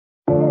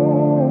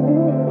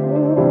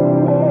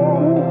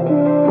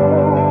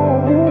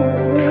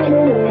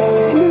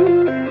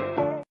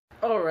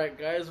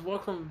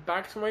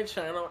back to my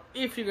channel.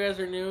 If you guys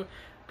are new,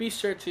 be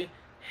sure to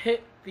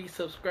hit the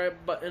subscribe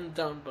button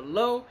down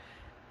below.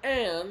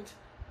 And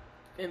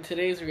in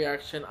today's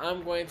reaction,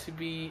 I'm going to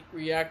be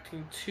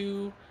reacting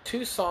to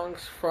two songs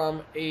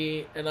from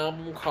an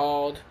album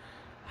called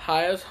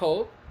High as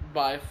Hope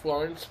by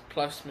Florence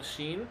plus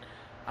Machine.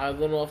 I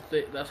don't know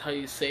if that's how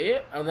you say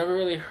it. I've never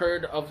really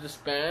heard of this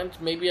band.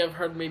 Maybe I've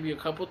heard maybe a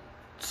couple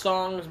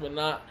songs, but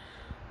not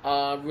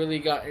really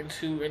got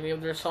into any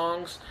of their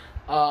songs.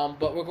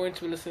 But we're going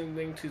to be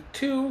listening to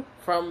two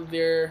from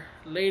their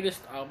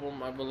latest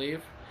album, I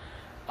believe,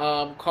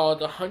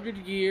 called 100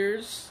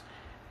 Years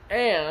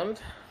and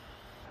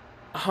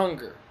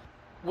Hunger.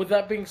 With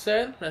that being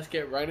said, let's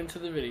get right into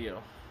the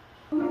video.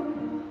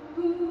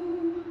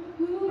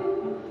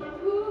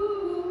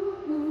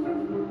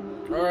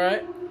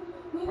 Alright.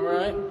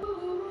 Alright.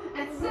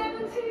 At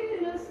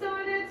 17, I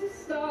started to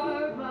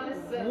starve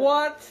myself.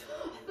 What?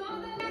 I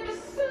thought that I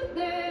understood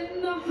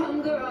then the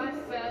hunger I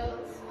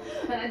felt.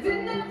 And I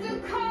didn't have to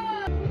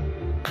call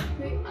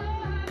me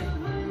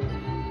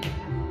hunger.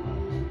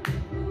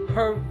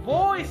 Her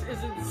voice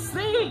is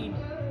insane.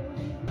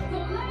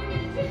 Don't let me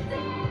treat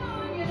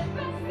down, you're the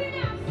best thing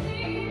I've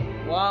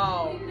seen.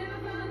 Wow. We never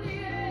found the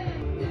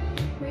end.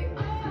 We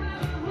all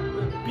have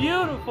hunger.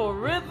 Beautiful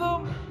rhythm,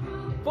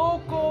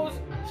 vocals,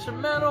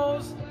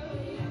 instrumentals.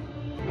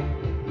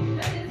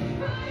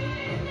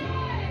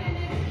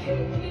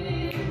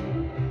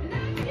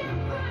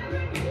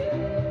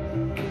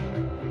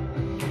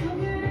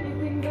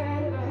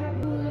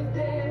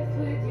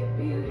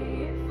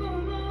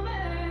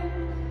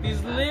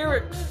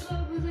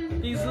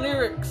 These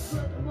lyrics.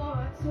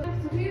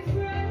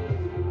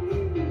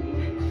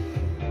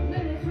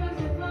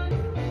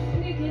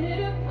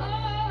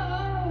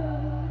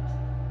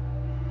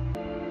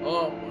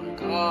 Oh my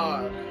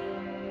God.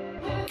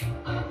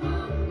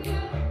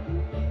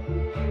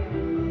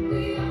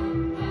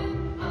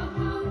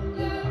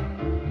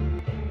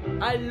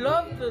 I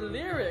love the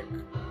lyric.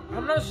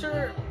 I'm not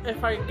sure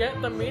if I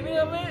get the meaning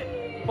of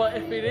it, but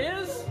if it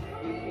is,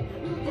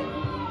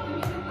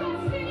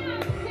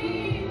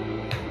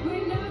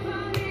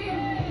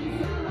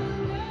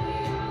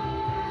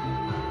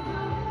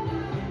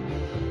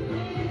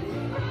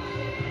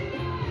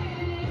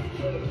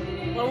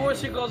 where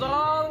she goes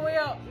all the way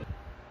up.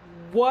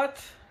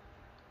 What?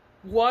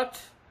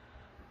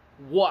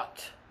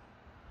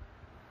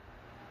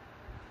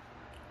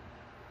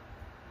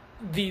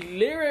 The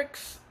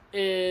lyrics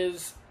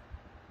is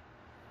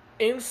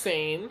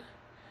insane.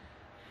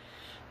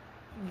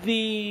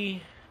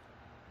 The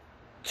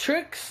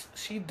tricks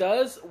she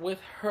does with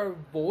her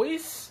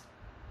voice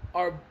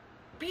are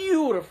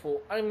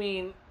beautiful. I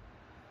mean,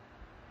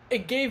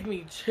 it gave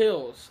me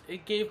chills.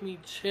 It gave me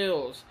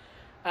chills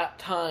at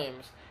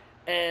times.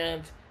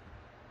 And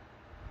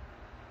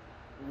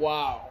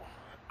wow,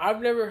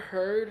 I've never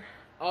heard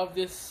of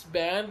this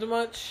band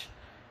much,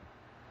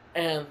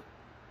 and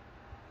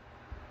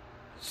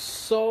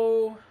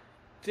so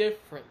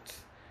different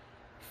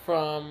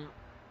from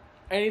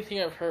anything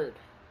I've heard.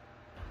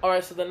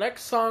 Alright, so the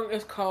next song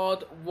is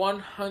called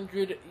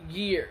 100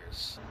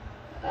 Years.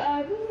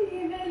 I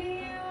believe in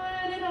you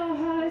and in our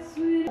hearts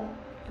we love.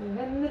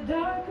 And the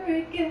darker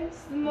it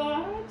gets, the more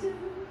I do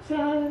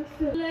try and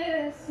feel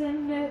less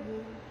and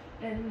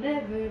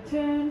never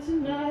turn to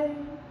night.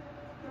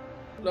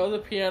 Love the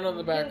piano in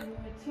the back.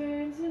 Never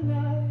turn to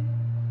night.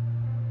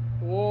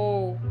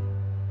 Whoa.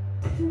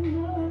 Too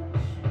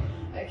much.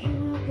 I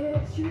cannot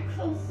get you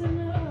close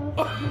enough.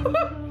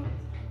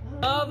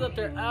 Love that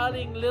they're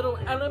adding little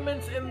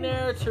elements in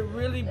there to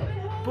really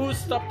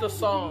boost up the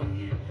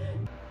song.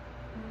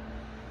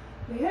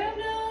 We have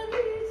no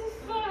need to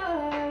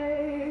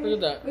fight.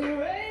 Look at that. We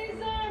raise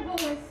our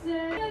voices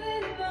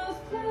and those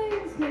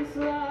planes can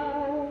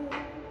fly.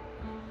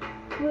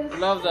 With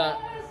Love that.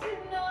 stars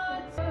in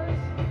our touch,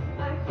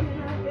 I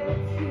cannot get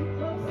you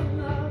close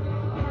enough.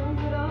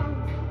 100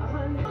 arms,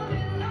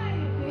 100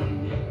 lightning.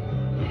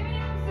 Giving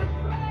up to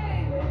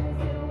pray, but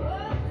is it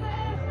worth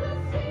it? The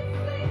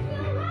streets say so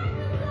like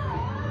a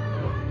love.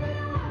 100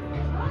 arms,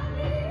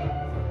 100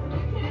 years. We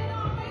can't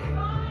always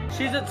find.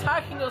 She's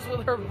attacking us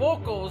with her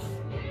vocals.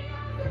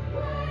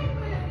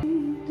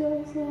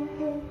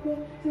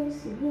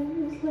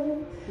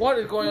 What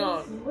is going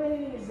on?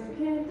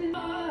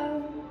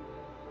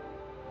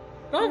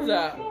 Love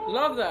that.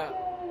 Love that.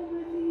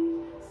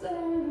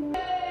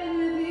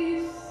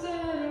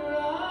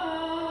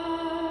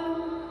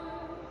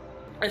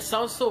 It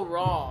sounds so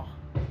raw.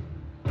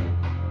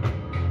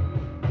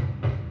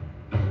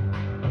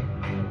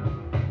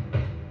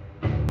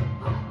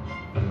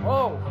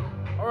 Oh,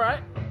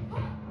 alright.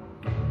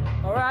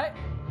 Alright.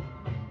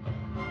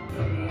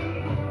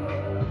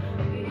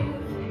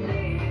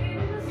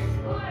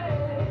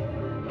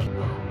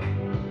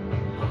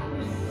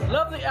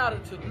 Love the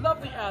attitude.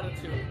 Love the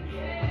attitude.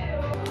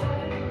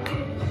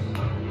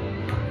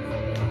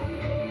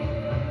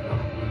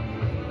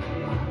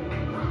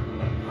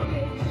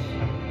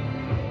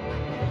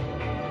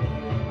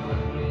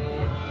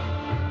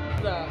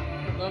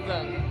 Love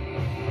that.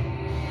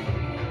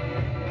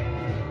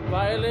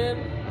 Violin.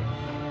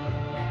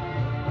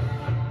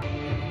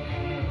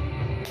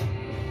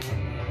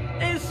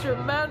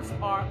 instruments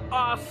are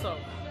awesome.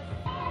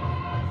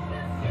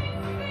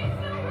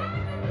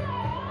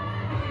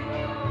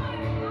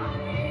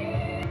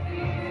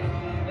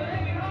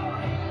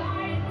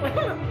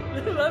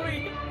 Let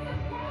me.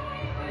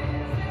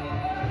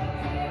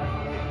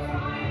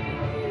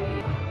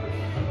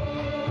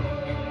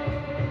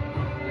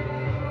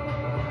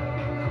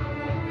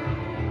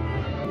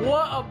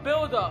 What a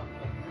build-up!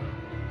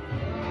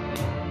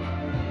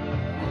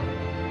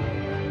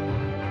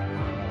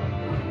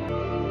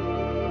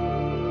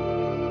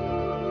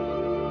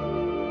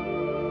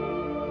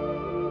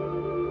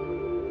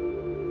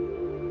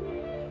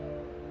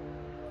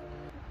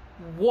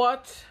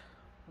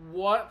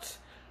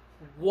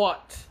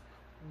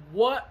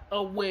 What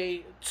a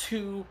way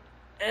to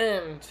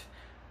end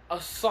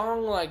a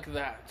song like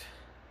that.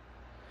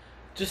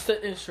 Just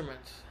the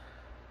instruments.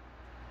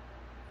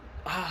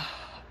 Out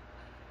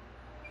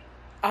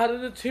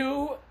of the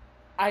two,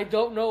 I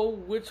don't know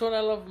which one I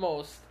love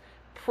most.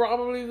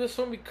 Probably this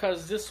one,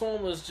 because this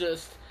one was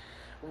just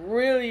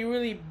really,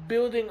 really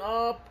building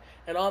up,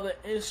 and all the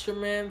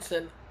instruments,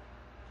 and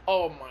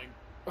oh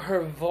my,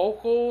 her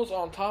vocals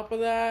on top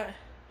of that,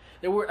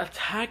 they were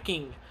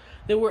attacking.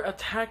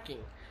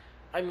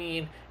 I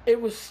mean, it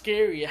was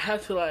scary. I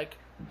had to like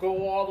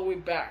go all the way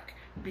back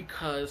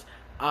because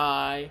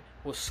I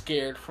was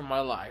scared for my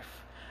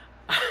life.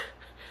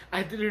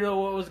 I didn't know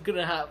what was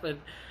gonna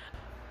happen.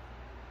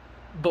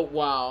 But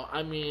wow,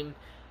 I mean,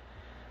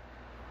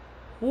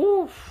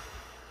 woof.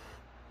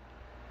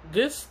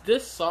 This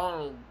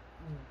song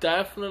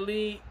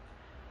definitely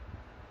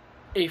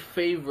a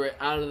favorite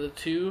out of the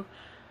two.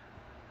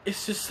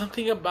 It's just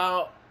something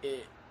about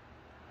it,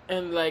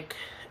 and like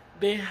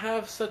they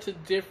have such a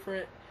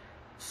different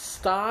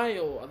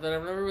style that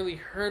I've never really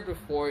heard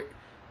before.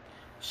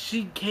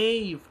 She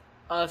gave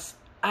us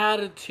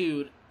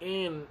attitude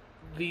in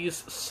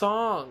these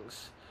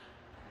songs.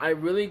 I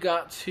really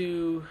got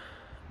to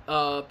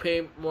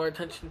pay more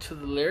attention to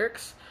the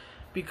lyrics,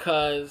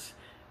 because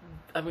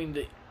I mean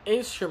the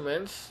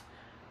instruments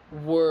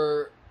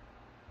were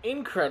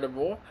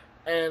incredible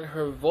and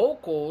her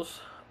vocals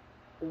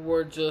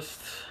were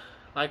just,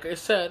 like I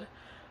said,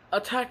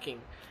 attacking.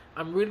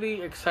 I'm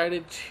really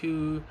excited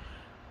to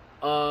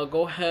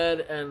go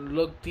ahead and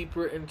look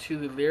deeper into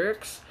the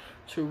lyrics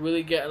to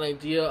really get an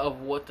idea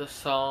of what the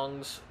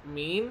songs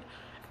mean.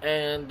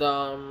 And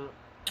I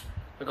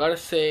gotta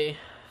say,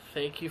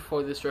 thank you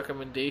for this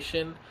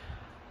recommendation.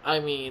 I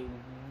mean,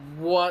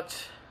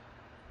 what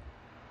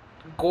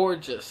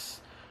gorgeous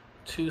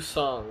two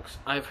songs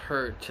I've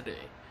heard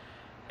today.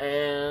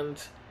 And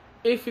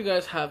if you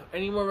guys have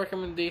any more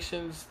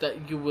recommendations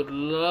that you would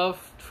love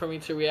for me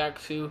to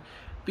react to,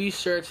 be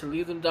sure to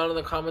leave them down in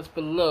the comments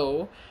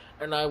below,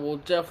 and I will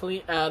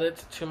definitely add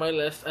it to my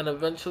list and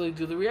eventually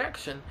do the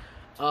reaction.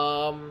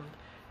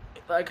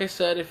 Like I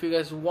said, if you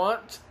guys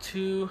want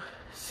to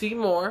see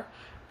more,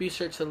 be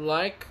sure to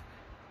like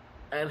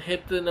and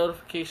hit the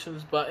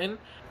notifications button.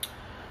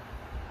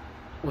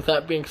 With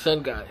that being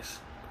said, guys,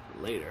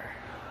 later.